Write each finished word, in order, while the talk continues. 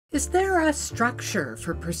Is there a structure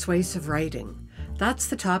for persuasive writing? That's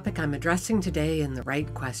the topic I'm addressing today in The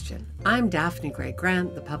Right Question. I'm Daphne Gray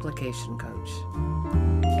Grant, the publication coach.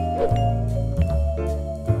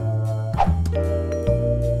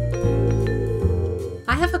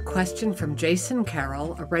 I have a question from Jason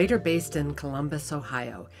Carroll, a writer based in Columbus,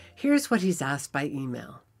 Ohio. Here's what he's asked by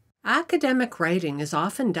email. Academic writing is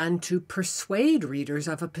often done to persuade readers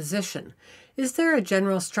of a position. Is there a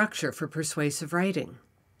general structure for persuasive writing?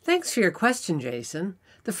 Thanks for your question, Jason.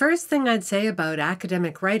 The first thing I'd say about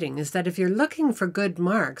academic writing is that if you're looking for good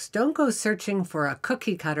marks, don't go searching for a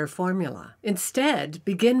cookie-cutter formula. Instead,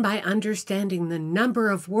 begin by understanding the number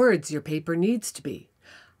of words your paper needs to be.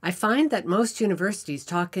 I find that most universities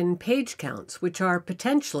talk in page counts, which are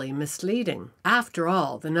potentially misleading. After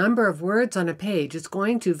all, the number of words on a page is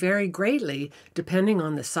going to vary greatly depending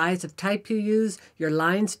on the size of type you use, your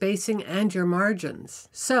line spacing, and your margins.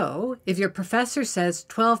 So, if your professor says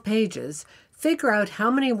 12 pages, figure out how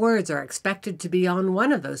many words are expected to be on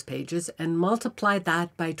one of those pages and multiply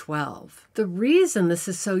that by 12. The reason this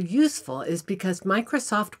is so useful is because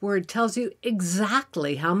Microsoft Word tells you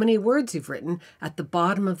exactly how many words you've written at the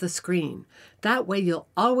bottom of the screen. That way you'll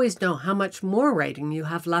always know how much more writing you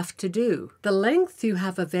have left to do. The length you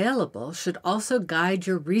have available should also guide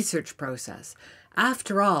your research process.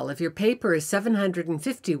 After all, if your paper is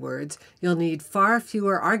 750 words, you'll need far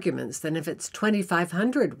fewer arguments than if it's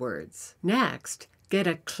 2,500 words. Next, get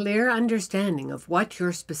a clear understanding of what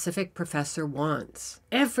your specific professor wants.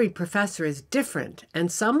 Every professor is different, and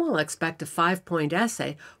some will expect a 5-point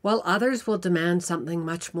essay, while others will demand something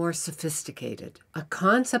much more sophisticated. A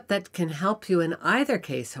concept that can help you in either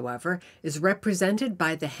case, however, is represented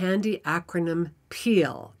by the handy acronym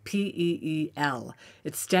PEEL, P-E-E-L.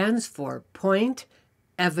 It stands for Point,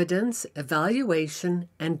 Evidence, Evaluation,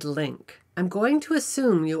 and Link. I'm going to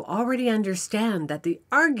assume you already understand that the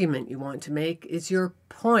argument you want to make is your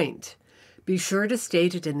point. Be sure to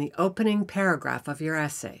state it in the opening paragraph of your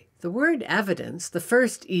essay. The word evidence, the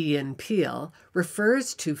first E in PEEL,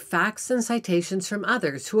 refers to facts and citations from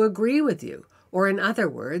others who agree with you, or in other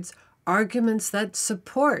words, arguments that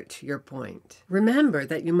support your point. Remember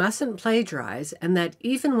that you mustn't plagiarize and that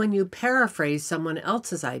even when you paraphrase someone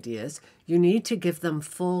else's ideas, you need to give them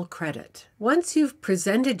full credit. Once you've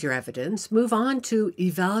presented your evidence, move on to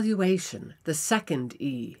evaluation, the second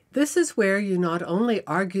E. This is where you not only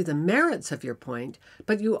argue the merits of your point,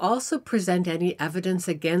 but you also present any evidence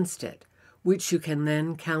against it, which you can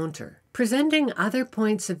then counter. Presenting other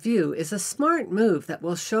points of view is a smart move that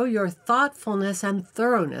will show your thoughtfulness and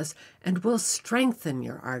thoroughness and will strengthen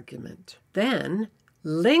your argument. Then,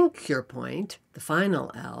 link your point, the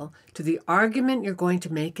final L, to the argument you're going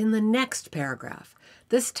to make in the next paragraph.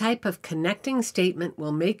 This type of connecting statement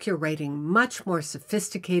will make your writing much more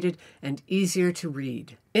sophisticated and easier to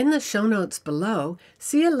read. In the show notes below,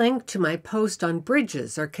 see a link to my post on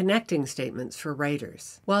bridges or connecting statements for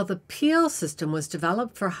writers. While the PEEL system was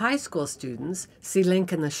developed for high school students, see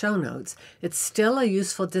link in the show notes, it's still a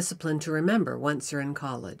useful discipline to remember once you're in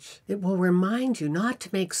college. It will remind you not to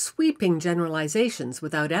make sweeping generalizations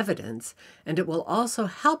without evidence, and it will also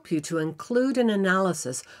help you to include an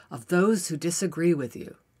analysis of those who disagree with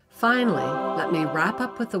you. Finally, let me wrap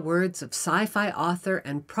up with the words of sci-fi author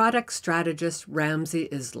and product strategist Ramsey.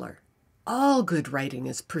 All good writing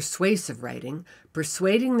is persuasive writing,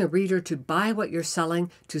 persuading the reader to buy what you're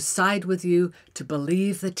selling, to side with you, to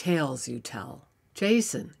believe the tales you tell.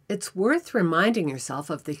 Jason, it's worth reminding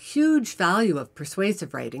yourself of the huge value of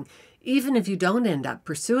persuasive writing, even if you don't end up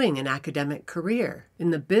pursuing an academic career. In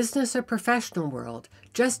the business or professional world,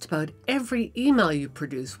 just about every email you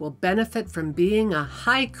produce will benefit from being a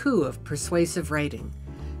haiku of persuasive writing.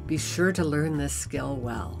 Be sure to learn this skill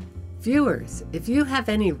well. Viewers, if you have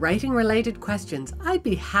any writing-related questions, I'd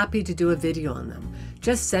be happy to do a video on them.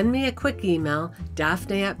 Just send me a quick email,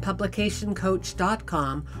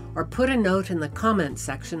 daphne@publicationcoach.com, or put a note in the comments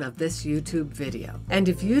section of this YouTube video. And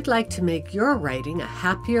if you'd like to make your writing a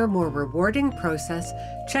happier, more rewarding process,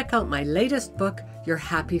 check out my latest book, Your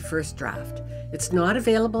Happy First Draft. It's not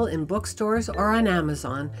available in bookstores or on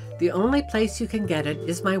Amazon. The only place you can get it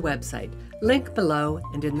is my website. Link below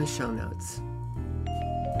and in the show notes.